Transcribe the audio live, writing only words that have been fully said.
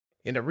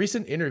In a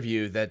recent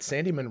interview that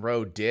Sandy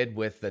Munro did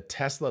with the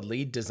Tesla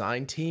lead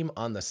design team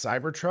on the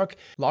Cybertruck,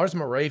 Lars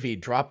Moravy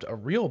dropped a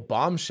real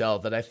bombshell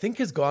that I think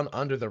has gone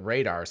under the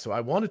radar, so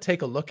I want to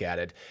take a look at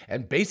it.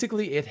 And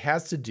basically it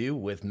has to do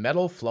with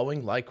metal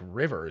flowing like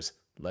rivers.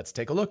 Let's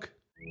take a look.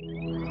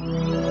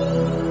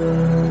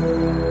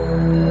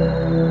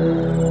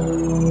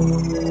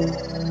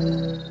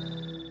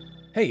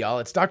 Hey y'all,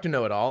 it's Dr.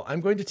 Know-It-All.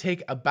 I'm going to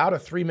take about a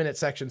 3-minute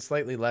section,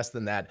 slightly less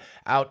than that,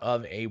 out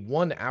of a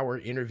 1-hour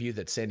interview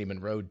that Sandy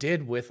Munro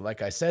did with,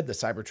 like I said, the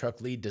Cybertruck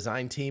lead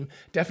design team.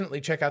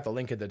 Definitely check out the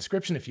link in the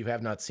description if you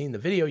have not seen the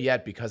video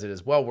yet, because it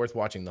is well worth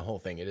watching the whole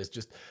thing. It is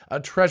just a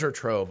treasure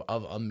trove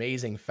of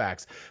amazing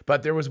facts.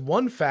 But there was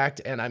one fact,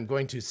 and I'm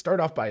going to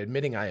start off by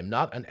admitting I am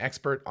not an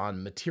expert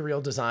on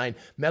material design,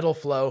 metal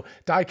flow,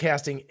 die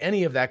casting,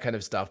 any of that kind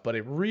of stuff, but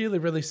it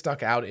really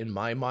stuck out in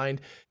my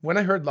mind when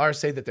I heard Lars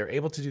say that they're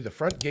able to do the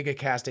front giga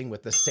casting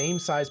with the same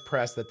size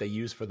press that they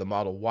use for the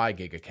Model Y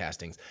giga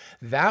castings.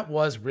 That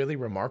was really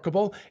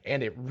remarkable,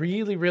 and it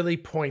really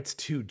points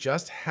to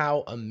just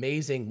how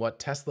amazing what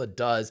Tesla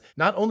does,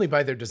 not only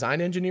by their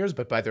design engineers,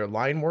 but by their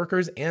line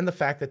workers, and the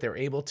fact that they're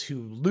able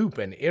to loop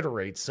and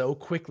iterate so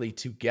quickly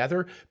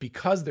together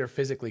because they're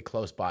physically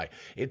close by.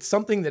 It's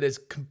something that is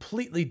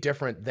completely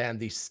different than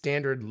the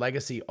standard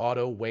legacy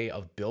auto way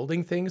of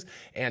building things,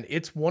 and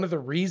it's one of the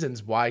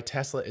reasons why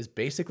Tesla is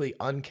basically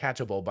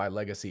uncatchable by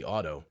legacy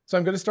auto. So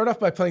I'm going to start off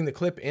by playing the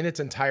clip in its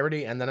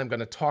entirety, and then I'm going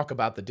to talk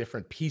about the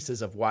different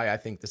pieces of why I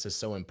think this is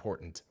so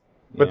important.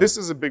 But this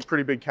is a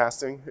pretty big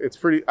casting. It's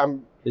pretty.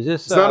 Is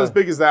this? It's not as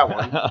big as that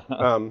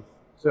one.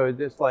 So is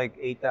this like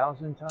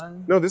 8,000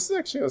 tons? No, this is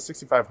actually a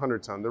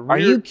 6,500 ton. The rear, Are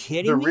you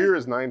kidding the me? rear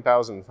is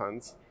 9,000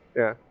 tons.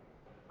 Yeah.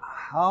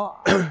 How?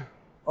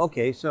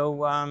 Okay,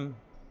 so how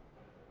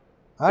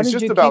It's did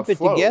just you about keep it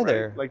flow,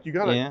 together? right? Like you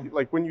gotta,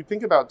 like when you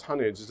think about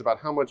tonnage, it's about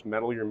how much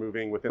metal you're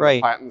moving within Right.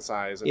 the platen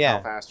size and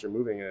how fast you're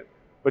moving it.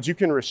 But you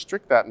can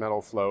restrict that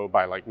metal flow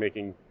by like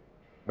making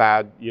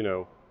bad,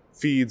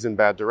 feeds in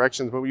bad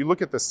directions. But when you look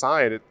at the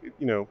side,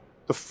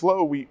 the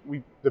flow,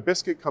 the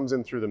biscuit comes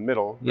in through the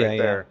middle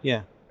there.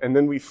 Yeah. And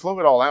then we flow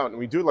it all out and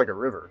we do it like a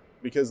river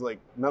because like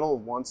liquid metal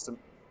wants to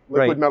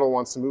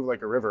move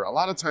like a river. A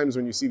lot of times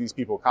when you see these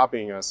people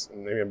copying us,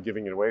 and maybe I'm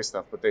giving it away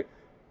stuff, but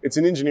it's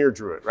an engineer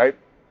drew it, right?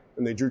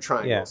 And they drew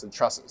triangles and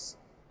trusses.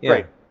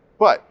 Great.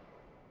 But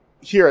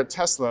here at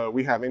Tesla,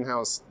 we have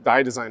in-house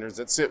die designers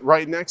that sit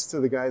right next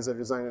to the guys that are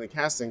designing the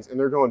castings, and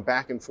they're going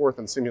back and forth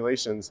on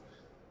simulations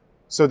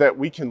so that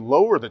we can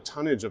lower the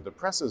tonnage of the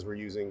presses we're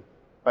using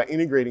by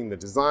integrating the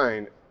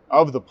design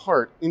of the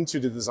part into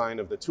the design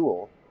of the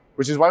tool,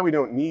 which is why we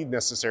don't need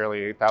necessarily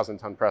 8,000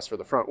 ton press for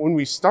the front. When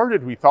we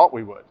started, we thought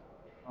we would.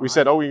 We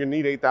said, oh, we're gonna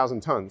need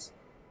 8,000 tons.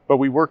 But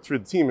we worked through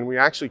the team, and we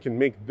actually can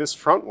make this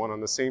front one on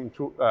the same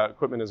tool,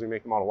 equipment as we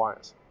make the Model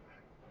Ys.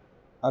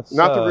 That's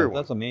not the rear one.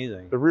 That's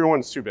amazing. The rear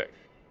one's too big.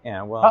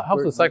 Yeah, well,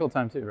 helps with cycle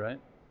time too, right?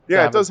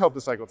 Yeah, it does help the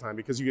cycle time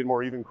because you get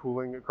more even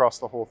cooling across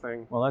the whole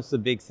thing. Well, that's the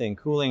big thing,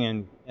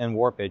 cooling and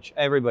warpage.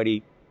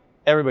 Everybody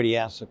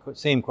asks the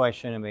same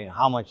question. I mean,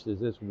 how much does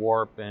this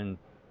warp? And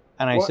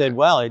I said,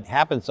 well, it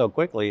happens so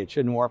quickly, it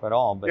shouldn't warp at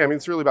all. But yeah, I mean,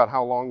 it's really about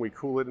how long we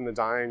cool it in the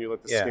die, and you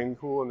let the skin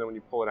cool, and then when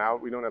you pull it out,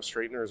 we don't have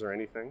straighteners or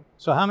anything.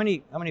 So how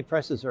many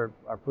presses are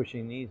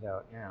pushing these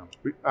out now?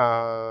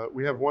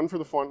 We have one for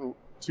the front and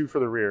 2 for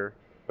the rear,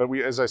 but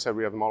as I said,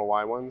 we have the Model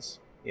Y ones.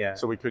 Yeah.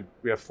 So we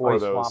have 4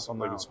 of those.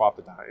 We can swap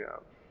the die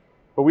out.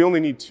 But we only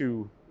need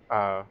 2.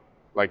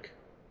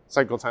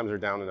 Cycle times are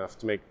down enough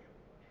to make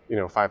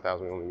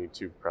 5,000. We only need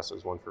 2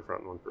 presses, one for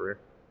front and one for rear.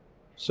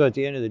 So at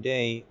the end of the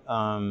day,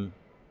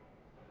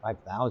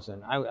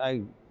 5,000.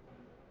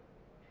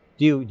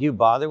 Do you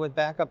bother with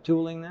backup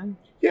tooling then?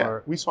 Yeah,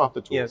 we swap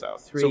the tools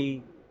out.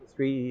 Three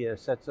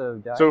sets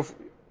of die.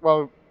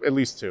 So at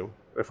least 2.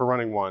 If we're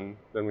running 1,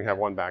 then we have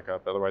 1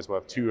 backup. Otherwise, we'll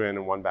have 2 in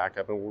and 1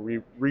 backup, and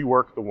we'll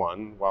rework the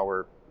 1 while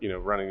we're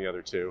running the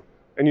other 2.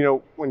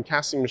 And when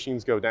casting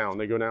machines go down,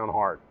 they go down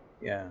hard.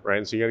 Yeah. Right.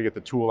 And so you got to get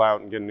the tool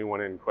out and get a new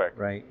one in quick.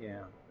 Right.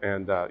 Yeah.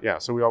 And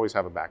so we always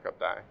have a backup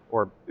die,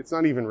 or it's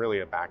not even really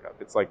a backup.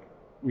 It's like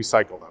we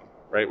cycle them.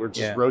 Right. We're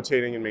just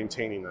rotating and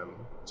maintaining them.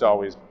 It's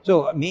always.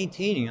 So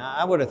maintaining,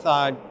 I would have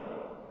thought.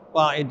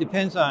 Well, it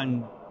depends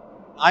on.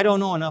 I don't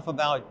know enough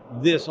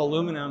about this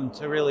aluminum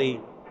to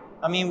really.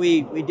 I mean,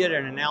 we did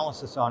an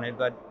analysis on it,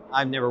 but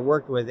I've never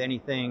worked with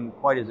anything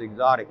quite as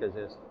exotic as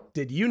this.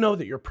 Did you know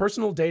that your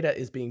personal data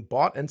is being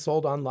bought and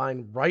sold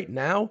online right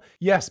now?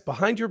 Yes,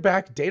 behind your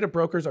back, data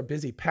brokers are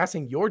busy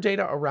passing your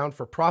data around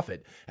for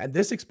profit, and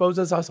this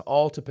exposes us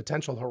all to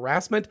potential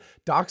harassment,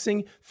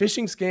 doxing,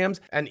 phishing scams,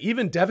 and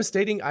even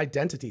devastating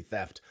identity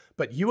theft.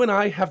 But you and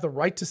I have the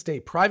right to stay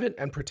private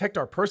and protect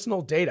our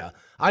personal data.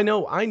 I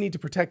know I need to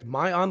protect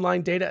my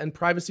online data and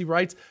privacy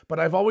rights, but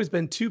I've always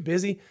been too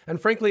busy,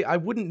 and frankly, I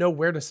wouldn't know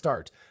where to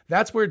start.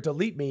 That's where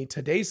Delete Me,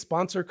 today's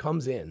sponsor,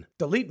 comes in.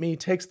 Delete Me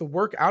takes the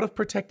work out of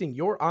protecting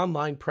your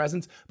online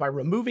presence by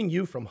removing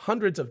you from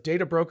hundreds of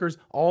data brokers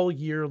all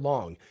year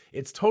long.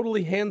 It's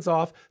totally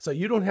hands-off, so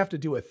you don't have to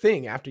do a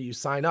thing after you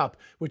sign up,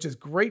 which is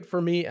great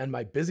for me and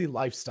my busy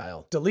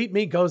lifestyle. Delete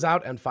Me goes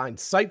out and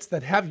finds sites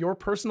that have your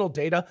personal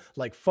data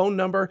like phone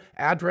number,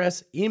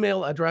 address,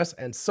 email address,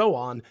 and so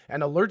on,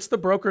 and alerts the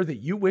broker that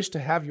you wish to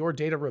have your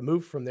data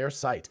removed from their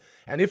site.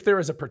 And if there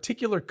is a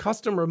particular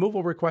custom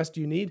removal request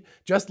you need,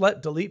 just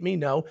let Delete Me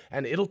know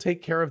and it'll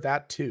take care of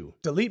that too.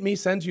 Delete Me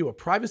sends you a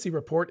privacy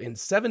report in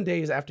 7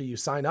 days after you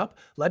sign up,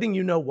 letting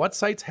you know what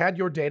sites had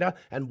your data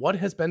and what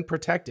has been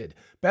protected.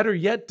 Better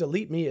yet,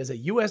 Delete Me is a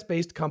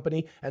US-based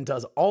company and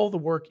does all the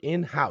work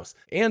in-house.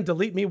 And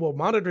Delete Me will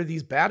monitor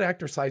these bad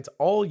actor sites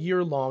all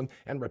year long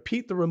and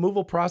repeat the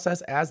removal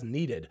process as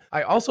needed.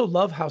 I also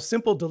love how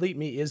simple Delete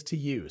Me is to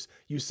use.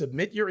 You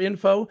submit your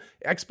info,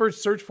 experts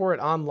search for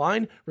it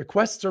online,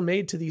 requests are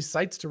made to these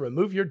sites to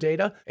remove your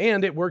data,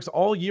 and it works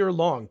all year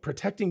long,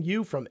 protecting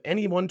you from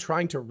anyone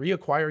trying to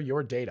reacquire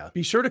your data.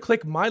 Be sure to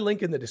click my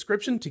link in the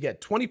description to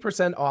get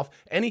 20% off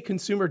any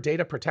consumer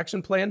data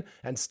protection plan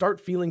and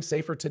start feeling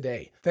safer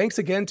today. Thanks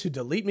again to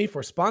Delete Me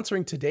for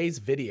sponsoring today's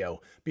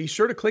video. Be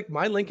sure to click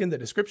my link in the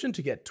description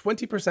to get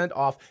 20%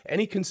 off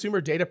any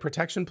consumer data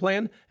protection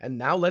plan, and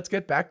now let's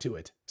get back to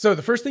it. So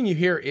the first thing you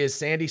hear is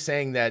Sandy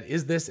saying that,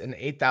 is this an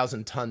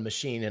 8,000 ton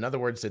machine? In other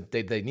words, that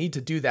they need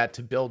to do that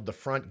to build the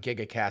front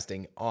giga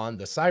casting on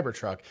the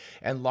Cybertruck.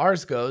 And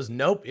Lars goes,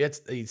 nope, it's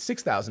the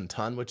 6,000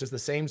 ton, which is the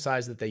same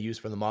size that they use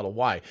for the Model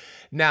Y.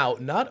 Now,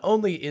 not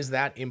only is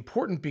that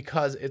important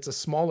because it's a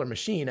smaller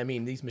machine, I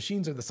mean, these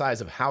machines are the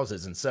size of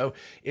houses, and so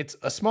it's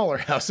a smaller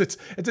house. It's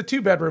a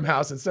 2-bedroom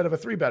house instead of a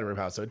 3-bedroom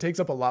house. So it takes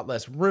up a lot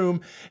less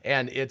room,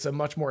 and it's a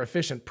much more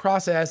efficient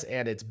process,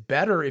 and it's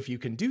better if you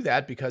can do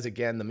that because,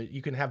 again,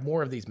 you can have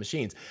more of these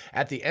machines.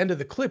 At the end of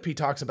the clip, he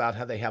talks about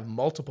how they have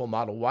multiple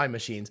Model Y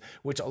machines,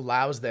 which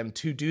allows them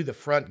to do the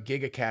front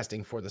giga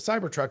casting for the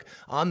Cybertruck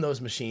on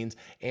those machines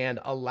and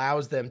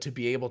allows them to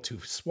be able to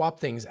swap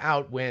things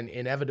out when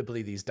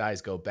inevitably these dies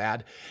go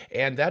bad.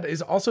 And that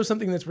is also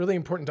something that's really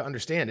important to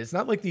understand. It's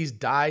not like these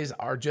dies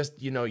are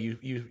just,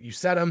 you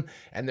set them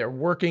and they're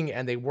working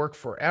and they work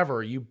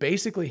forever. You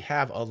basically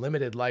have a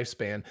limited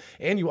lifespan.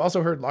 And you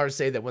also heard Lars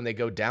say that when they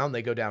go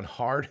down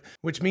hard,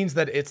 which means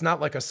that it's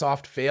not like a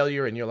soft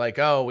failure and you're like,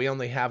 oh, we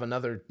only have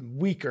another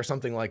week or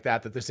something like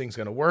that this thing's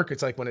going to work.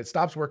 It's like when it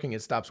stops working,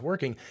 it stops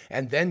working.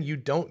 And then you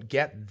don't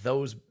get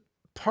those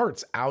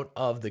parts out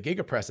of the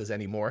gigapresses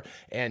anymore,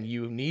 and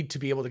you need to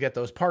be able to get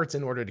those parts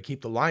in order to keep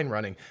the line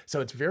running.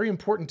 So it's very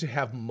important to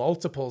have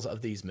multiples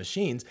of these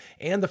machines,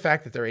 and the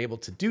fact that they're able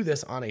to do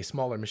this on a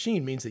smaller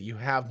machine means that you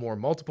have more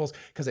multiples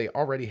because they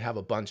already have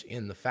a bunch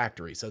in the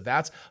factory. So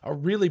that's a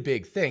really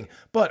big thing.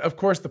 But of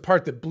course, the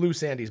part that blew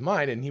Sandy's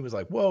mind, and he was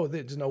like, whoa,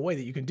 there's no way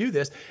that you can do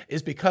this,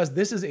 is because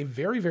this is a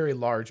very, very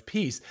large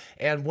piece.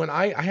 And when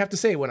I have to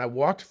say, when I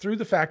walked through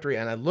the factory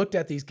and I looked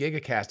at these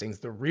giga castings,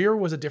 the rear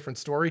was a different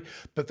story,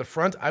 but the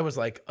front, I was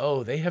like,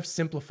 oh, they have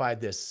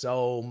simplified this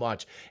so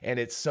much and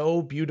it's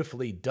so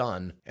beautifully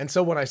done. And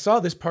so when I saw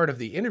this part of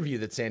the interview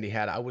that Sandy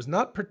had, I was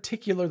not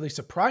particularly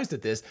surprised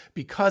at this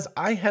because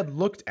I had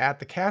looked at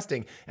the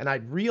casting and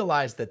I'd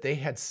realized that they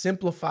had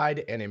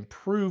simplified and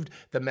improved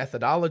the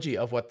methodology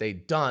of what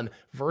they'd done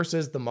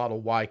versus the Model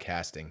Y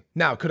casting.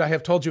 Now, could I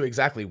have told you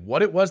exactly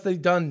what it was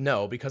they'd done?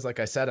 No, because like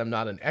I said, I'm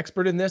not an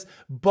expert in this,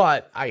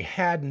 but I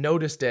had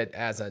noticed it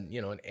as an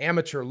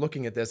amateur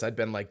looking at this. I'd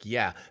been like,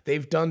 yeah,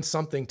 they've done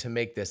something to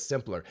make this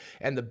simpler.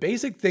 And the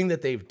basic thing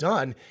that they've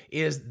done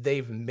is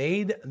they've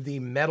made the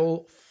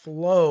metal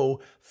flow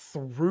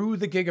through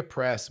the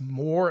gigapress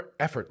more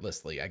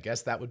effortlessly. I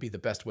guess that would be the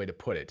best way to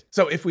put it.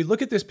 So if we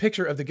look at this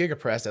picture of the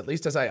gigapress, at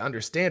least as I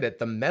understand it,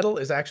 the metal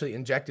is actually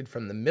injected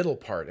from the middle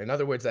part. In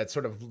other words, that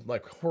sort of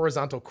like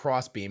horizontal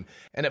crossbeam,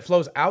 and it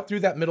flows out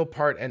through that middle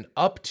part and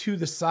up to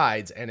the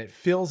sides, and it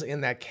fills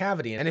in that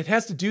cavity. And it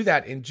has to do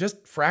that in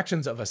just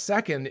fractions of a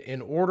second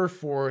in order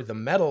for the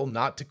metal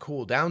not to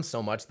cool down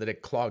so much that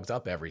it clogs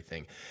up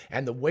everything.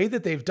 And the way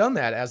that they've done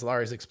that, as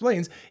Lars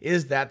explains,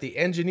 is that the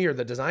engineer,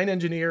 the design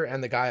engineer,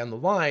 and the guy on the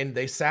line,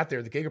 they sat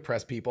there, the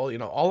gigapress people,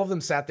 all of them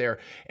sat there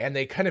and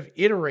they kind of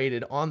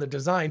iterated on the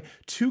design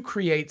to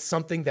create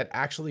something that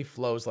actually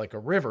flows like a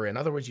river. In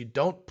other words, you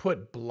don't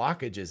put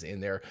blockages in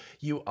there.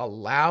 You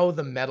allow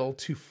the metal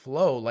to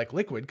flow like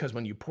liquid, because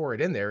when you pour it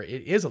in there,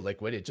 it is a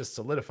liquid. It just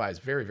solidifies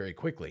very, very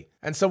quickly.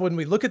 And so when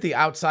we look at the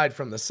outside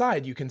from the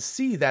side, you can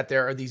see that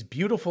there are these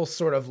beautiful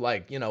sort of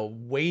like,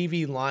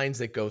 wavy lines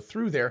that go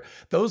through there.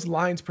 Those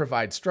lines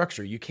provide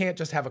structure. You can't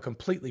just have a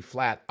completely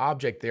flat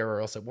object there or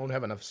else it won't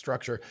have a amount of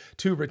structure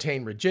to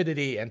retain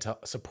rigidity and to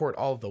support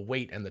all of the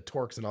weight and the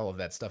torques and all of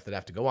that stuff that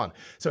have to go on.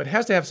 So it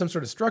has to have some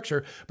sort of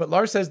structure, but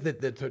Lars says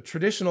that the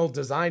traditional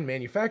design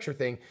manufacture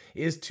thing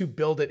is to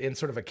build it in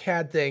sort of a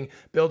CAD thing,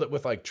 build it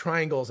with like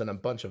triangles and a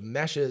bunch of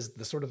meshes,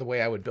 the sort of the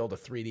way I would build a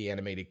 3D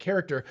animated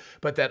character,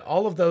 but that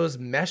all of those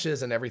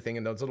meshes and everything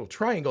and those little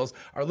triangles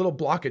are little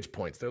blockage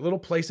points. They're little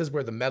places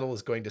where the metal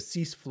is going to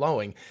cease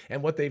flowing.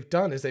 And what they've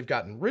done is they've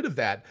gotten rid of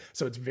that.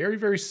 So it's very,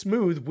 very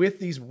smooth with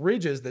these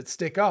ridges that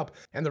stick up.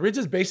 And the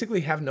ridges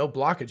basically have no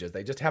blockages.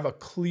 They just have a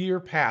clear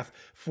path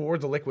for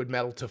the liquid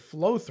metal to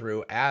flow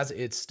through as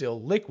it's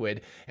still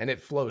liquid. And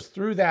it flows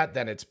through that,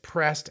 then it's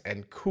pressed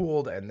and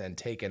cooled and then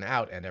taken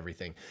out and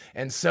everything.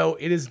 And so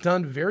it is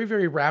done very,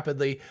 very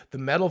rapidly. The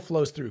metal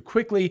flows through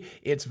quickly.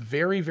 It's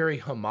very, very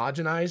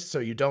homogenized. So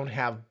you don't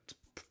have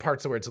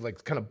parts where it's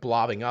like kind of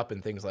blobbing up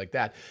and things like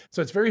that.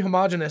 So it's very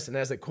homogeneous, and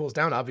as it cools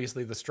down,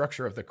 obviously the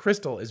structure of the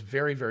crystal is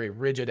very, very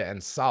rigid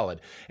and solid.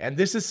 And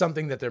this is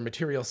something that their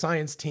material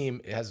science team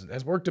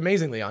has worked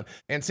amazingly on.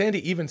 And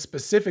Sandy even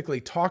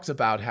specifically talks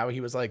about how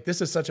he was like,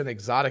 this is such an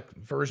exotic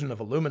version of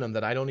aluminum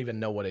that I don't even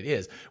know what it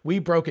is. We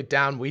broke it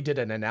down, we did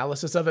an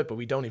analysis of it, but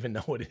we don't even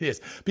know what it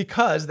is,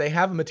 because they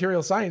have a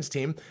material science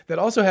team that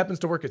also happens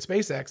to work at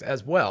SpaceX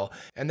as well.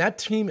 And that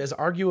team is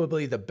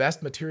arguably the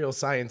best material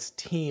science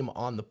team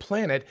on the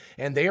planet.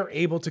 And they are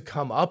able to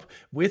come up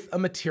with a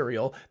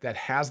material that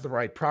has the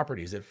right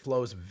properties. It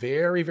flows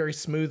very, very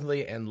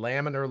smoothly and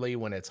laminarly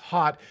when it's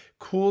hot,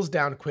 cools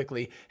down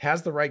quickly,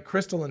 has the right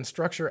crystalline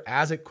structure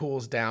as it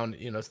cools down,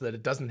 so that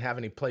it doesn't have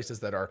any places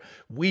that are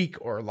weak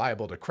or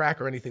liable to crack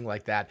or anything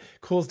like that,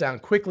 cools down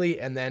quickly,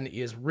 and then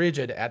is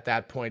rigid at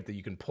that point that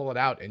you can pull it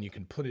out and you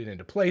can put it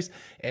into place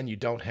and you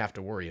don't have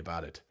to worry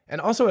about it. And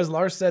also, as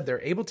Lars said,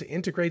 they're able to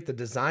integrate the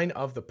design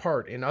of the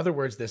part, in other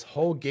words, this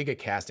whole giga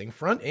casting,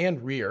 front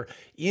and rear,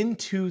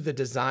 into the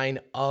design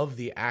of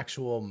the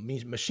actual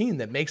machine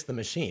that makes the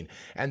machine.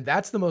 And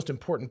that's the most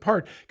important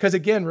part, because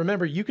again,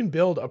 remember, you can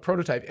build a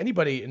prototype.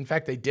 Anybody, in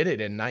fact, they did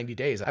it in 90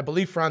 days. I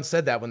believe Franz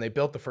said that when they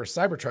built the first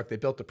Cybertruck, they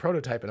built the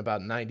prototype in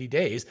about 90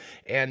 days,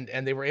 and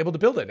they were able to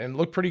build it and it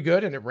looked pretty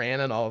good and it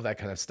ran and all of that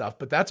kind of stuff.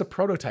 But that's a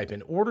prototype.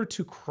 In order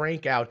to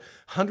crank out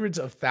hundreds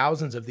of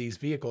thousands of these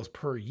vehicles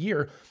per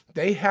year,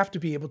 they have to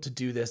be able to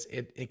do this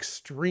at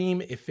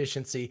extreme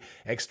efficiency,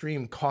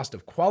 extreme cost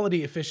of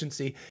quality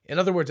efficiency. In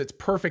other words, it's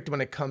perfect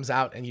when it comes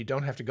out and you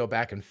don't have to go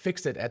back and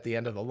fix it at the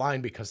end of the line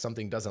because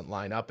something doesn't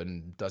line up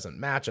and doesn't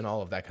match and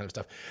all of that kind of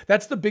stuff.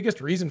 That's the biggest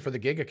reason for the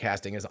giga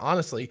casting, is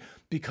honestly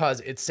because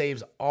it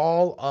saves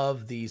all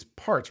of these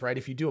parts, right?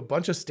 If you do a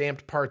bunch of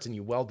stamped parts and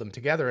you weld them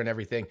together and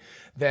everything,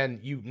 then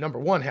you, number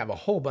one, have a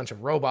whole bunch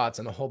of robots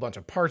and a whole bunch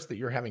of parts that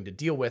you're having to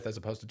deal with as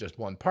opposed to just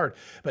one part.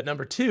 But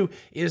number two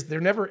is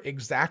they're never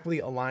exactly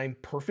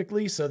aligned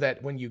perfectly, so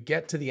that when you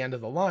get to the end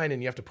of the line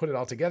and you have to put it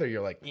all together,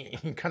 you're like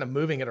kind of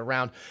moving it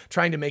around,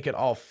 trying to make it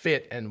all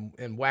fit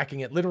and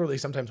whacking it, literally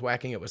sometimes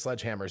whacking it with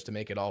sledgehammers to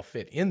make it all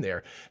fit in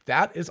there.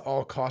 That is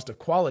all cost of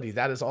quality.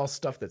 That is all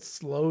stuff that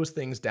slows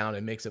things down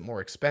and makes it more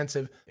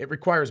expensive. It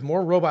requires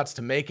more robots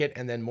to make it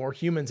and then more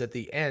humans at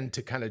the end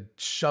to kind of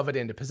shove it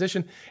into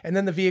position. And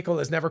then the vehicle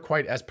is never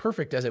quite as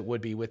perfect as it would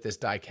be with this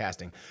die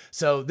casting.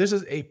 So this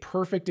is a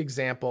perfect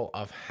example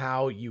of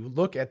how you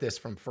look at this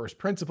from first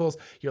principles.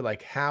 You're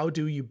like, how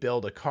do you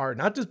build a car?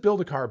 Not just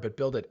build a car, but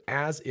build it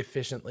as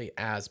efficiently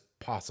as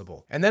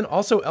possible. And then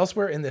also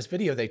elsewhere in this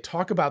video, they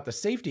talk about the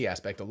safety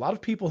aspect. A lot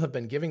of people have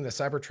been giving the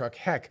Cybertruck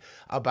heck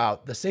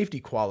about the safety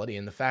quality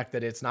and the fact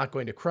that it's not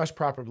going to crush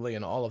properly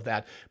and all of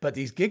that. But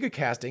these giga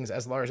castings,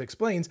 as Lars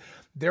explains,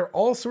 they're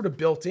all sort of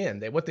built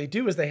in. What they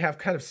do is they have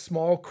kind of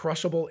small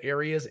crushable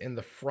areas in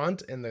the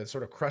front, in the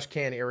sort of crush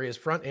can areas,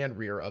 front and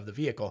rear of the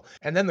vehicle.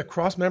 And then the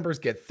cross members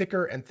get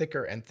thicker and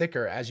thicker and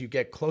thicker as you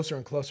get closer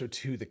and closer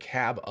to the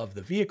cab of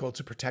the vehicle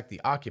to protect the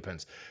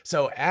occupants.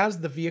 So as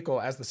the vehicle,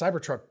 as the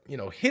Cybertruck,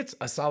 hits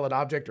a solid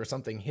object or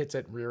something hits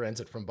it, rear ends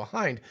it from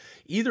behind,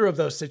 either of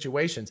those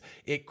situations,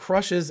 it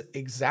crushes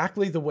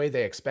exactly the way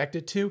they expect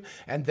it to.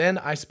 And then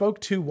I spoke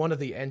to one of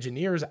the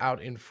engineers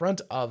out in front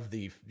of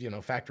the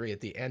factory at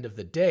the end of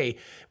the day,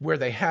 where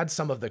they had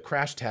some of the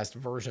crash test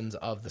versions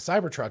of the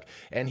Cybertruck,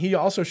 and he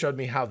also showed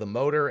me how the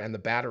motor and the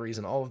batteries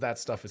and all of that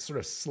stuff is sort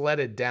of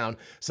sledded down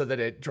so that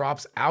it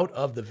drops out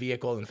of the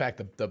vehicle. In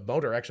fact, the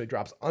motor actually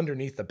drops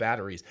underneath the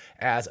batteries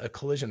as a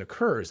collision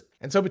occurs.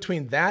 And so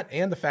between that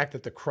and the fact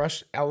that the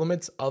crush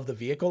elements of the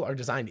vehicle are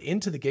designed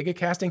into the giga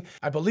casting,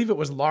 I believe it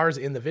was Lars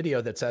in the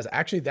video that says,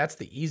 actually, that's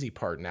the easy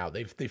part now.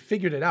 They've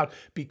figured it out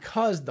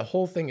because the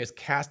whole thing is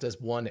cast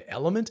as one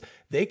element.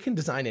 They can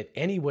design it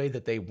any way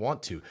that they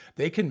want to.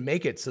 They can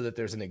make it so that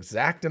there's an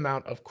exact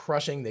amount of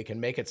crushing. They can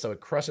make it so it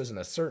crushes in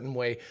a certain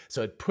way,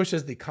 so it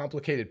pushes the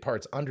complicated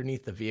parts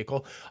underneath the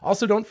vehicle.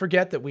 Also, don't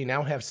forget that we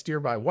now have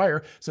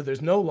steer-by-wire, so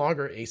there's no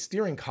longer a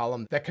steering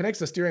column that connects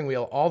the steering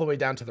wheel all the way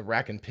down to the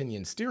rack and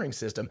pinion steering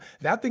system.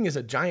 That thing is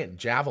a giant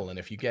javelin.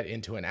 If you get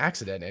into an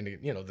accident. And,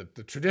 you know,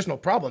 the traditional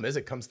problem is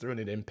it comes through and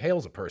it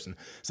impales a person.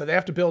 So they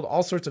have to build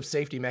all sorts of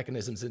safety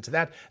mechanisms into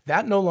that.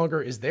 That no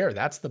longer is there.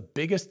 That's the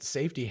biggest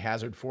safety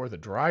hazard for the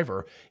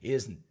driver,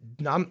 is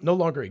no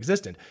longer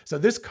existent. So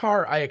this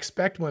car, I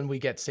expect when we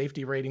get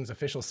safety ratings,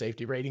 official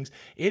safety ratings,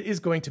 it is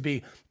going to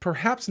be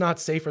perhaps not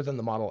safer than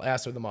the Model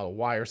S or the Model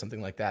Y or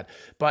something like that,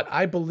 but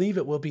I believe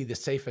it will be the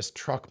safest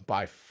truck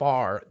by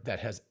far that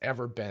has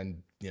ever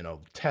been, you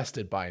know,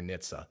 tested by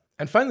NHTSA.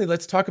 And finally,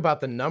 let's talk about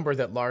the number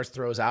that Lars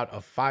throws out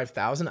of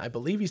 5,000. I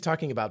believe he's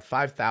talking about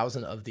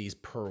 5,000 of these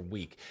per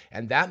week.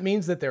 And that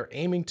means that they're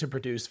aiming to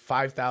produce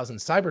 5,000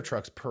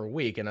 Cybertrucks per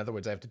week. In other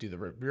words, I have to do the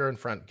rear and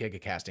front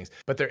giga castings,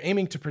 but they're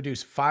aiming to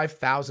produce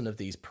 5,000 of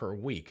these per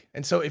week.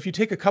 And so if you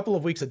take a couple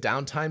of weeks of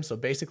downtime, so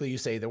basically you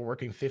say they're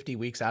working 50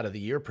 weeks out of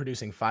the year,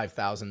 producing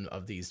 5,000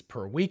 of these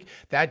per week,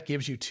 that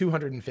gives you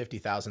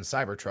 250,000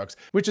 Cybertrucks,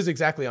 which is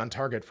exactly on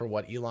target for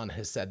what Elon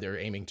has said they're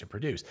aiming to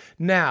produce.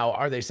 Now,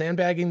 are they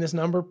sandbagging this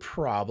number?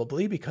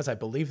 Probably, because I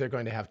believe they're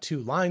going to have 2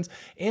 lines.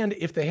 And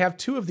if they have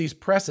 2 of these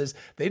presses,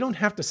 they don't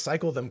have to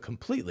cycle them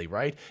completely,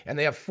 right? And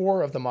they have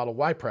 4 of the Model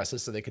Y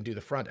presses, so they can do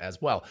the front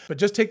as well. But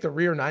just take the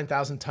rear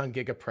 9,000 ton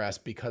giga press,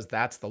 because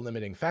that's the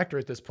limiting factor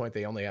at this point.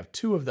 They only have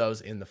 2 of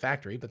those in the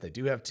factory, but they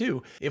do have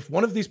 2. If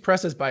one of these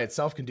presses by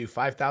itself can do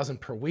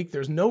 5,000 per week,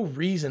 there's no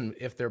reason,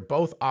 if they're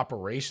both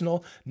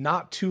operational,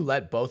 not to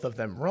let both of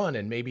them run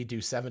and maybe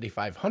do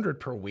 7,500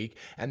 per week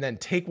and then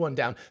take one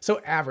down. So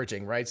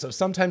averaging, right? So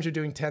sometimes you're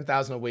doing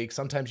 10,000 a week.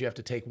 Sometimes you have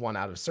to take one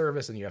out of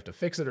service and you have to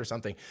fix it or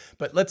something.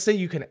 But let's say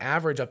you can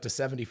average up to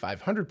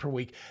 7,500 per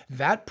week.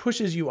 That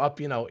pushes you up,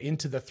 you know,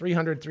 into the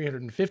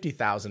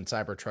 350,000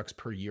 Cybertrucks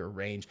per year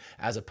range,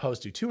 as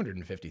opposed to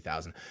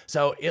 250,000.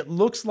 So it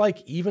looks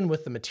like, even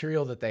with the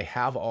material that they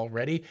have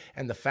already,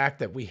 and the fact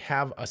that we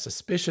have a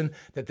suspicion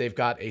that they've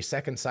got a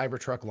second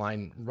Cybertruck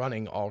line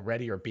running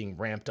already or being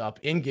ramped up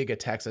in Giga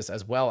Texas,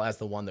 as well as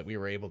the one that we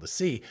were able to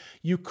see,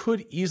 you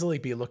could easily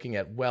be looking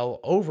at well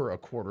over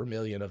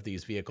 250,000 of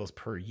these vehicles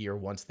per year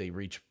once they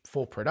reach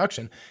full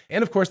production.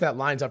 And of course, that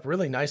lines up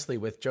really nicely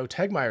with Joe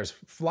Tegmeyer's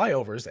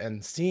flyovers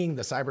and seeing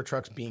the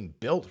Cybertrucks being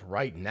built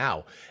right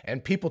now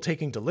and people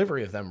taking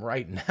delivery of them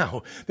right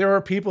now. There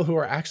are people who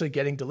are actually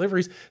getting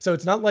deliveries. So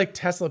it's not like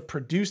Tesla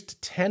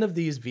produced 10 of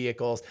these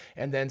vehicles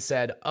and then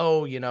said,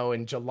 oh, you know,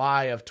 in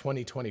July of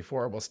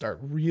 2024, we'll start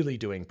really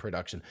doing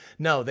production.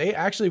 No, they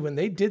actually, when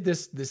they did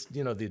this,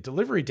 you know, the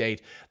delivery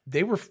date,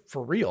 they were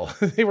for real.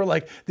 They were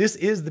like, this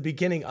is the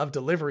beginning of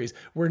deliveries.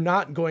 We're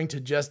not going to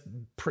just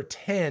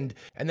pretend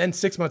and then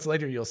 6 months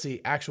later you'll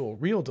see actual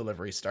real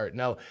deliveries start.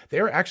 No,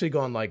 they're actually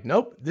going like,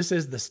 nope, this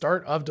is the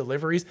start of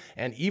deliveries.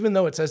 And even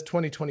though it says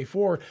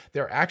 2024,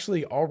 they're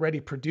actually already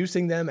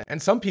producing them.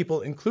 And some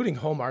people, including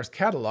Homar's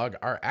catalog,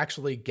 are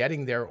actually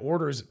getting their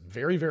orders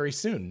very, very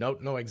soon.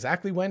 Don't know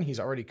exactly when. He's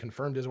already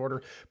confirmed his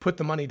order, put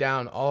the money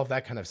down, all of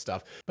that kind of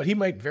stuff. But he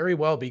might very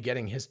well be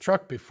getting his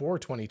truck before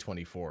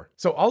 2024.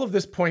 So all of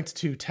this points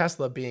to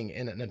Tesla being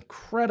in an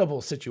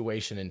incredible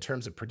situation in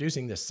terms of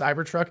producing this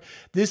Cybertruck.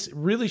 This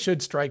really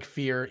should strike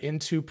fear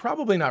into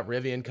probably not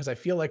Rivian, because I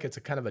feel like it's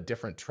a kind of a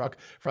different truck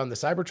from the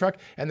Cybertruck,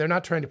 and they're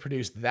not trying to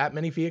produce that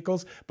many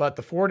vehicles, but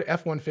the Ford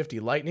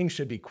F-150 Lightning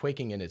should be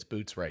quaking in its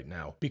boots right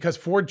now, because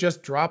Ford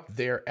just dropped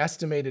their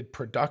estimated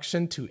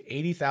production to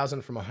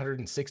 80,000 from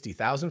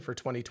 160,000 for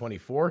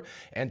 2024,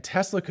 and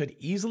Tesla could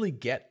easily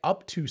get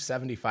up to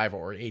 75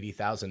 or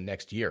 80,000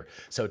 next year.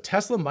 So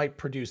Tesla might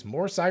produce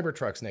more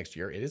Cybertrucks next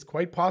year. It is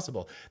quite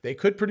possible. They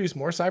could produce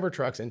more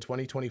Cybertrucks in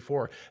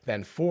 2024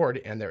 than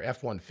Ford and their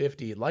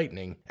F-150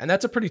 Lightning. And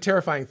that's a pretty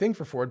terrifying thing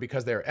for Ford,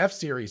 because their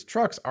F-Series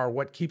trucks are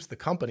what keeps the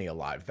company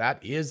alive.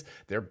 That is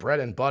their bread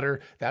and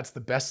butter. That's the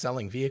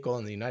best-selling vehicle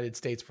in the United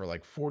States for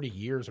like 40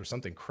 years or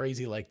something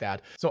crazy like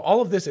that. So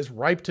all of this is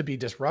ripe to be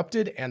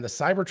disrupted, and the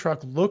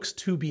Cybertruck looks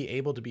to be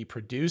able to be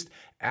produced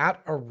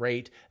at a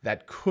rate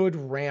that could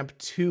ramp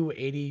to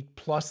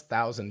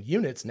 80,000+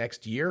 units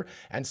next year.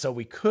 And so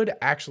we could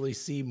actually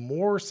see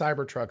more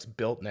Cybertrucks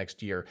built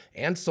next year,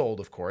 and sold,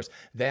 of course,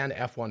 than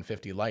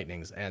F-150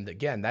 Lightnings. And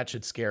again, that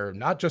should scare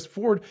not just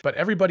Ford, but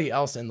everybody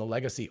else in the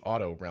legacy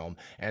auto realm.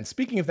 And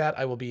speaking of that,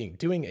 I will be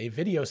doing a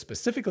video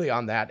specifically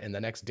on that in the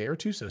next day or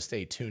two, so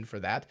stay tuned for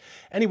that.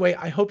 Anyway,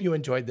 I hope you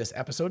enjoyed this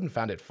episode and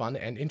found it fun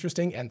and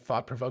interesting and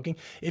thought-provoking.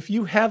 If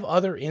you have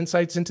other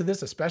insights into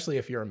this, especially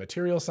if you're a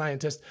material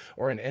scientist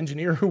or an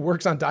engineer who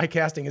works on die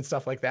casting and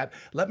stuff like that,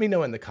 let me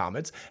know in the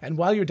comments. And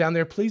while you're down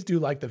there, please do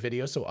like the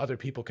video so other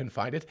people can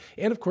find it.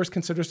 And of course,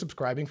 consider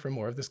subscribing for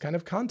more of this kind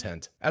of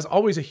content. As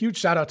always, a huge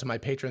shout out to my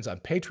patrons on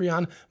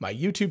Patreon, my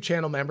YouTube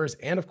channel members,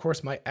 and of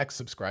course, my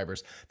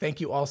ex-subscribers.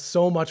 Thank you all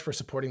so much for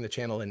supporting the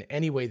channel in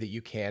any way that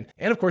you can.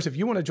 And of course, if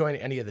you want to join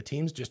any of the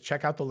teams, just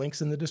check out the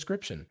links in the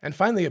description. And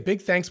finally, a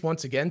big thanks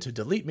once again to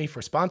Delete Me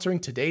for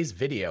sponsoring today's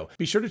video.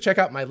 Be sure to check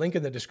out my link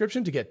in the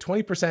description to get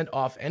 20%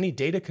 off any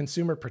data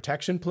consumer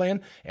protection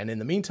plan. And in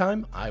the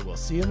meantime, I will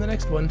see you in the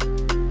next one.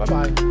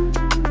 Bye-bye.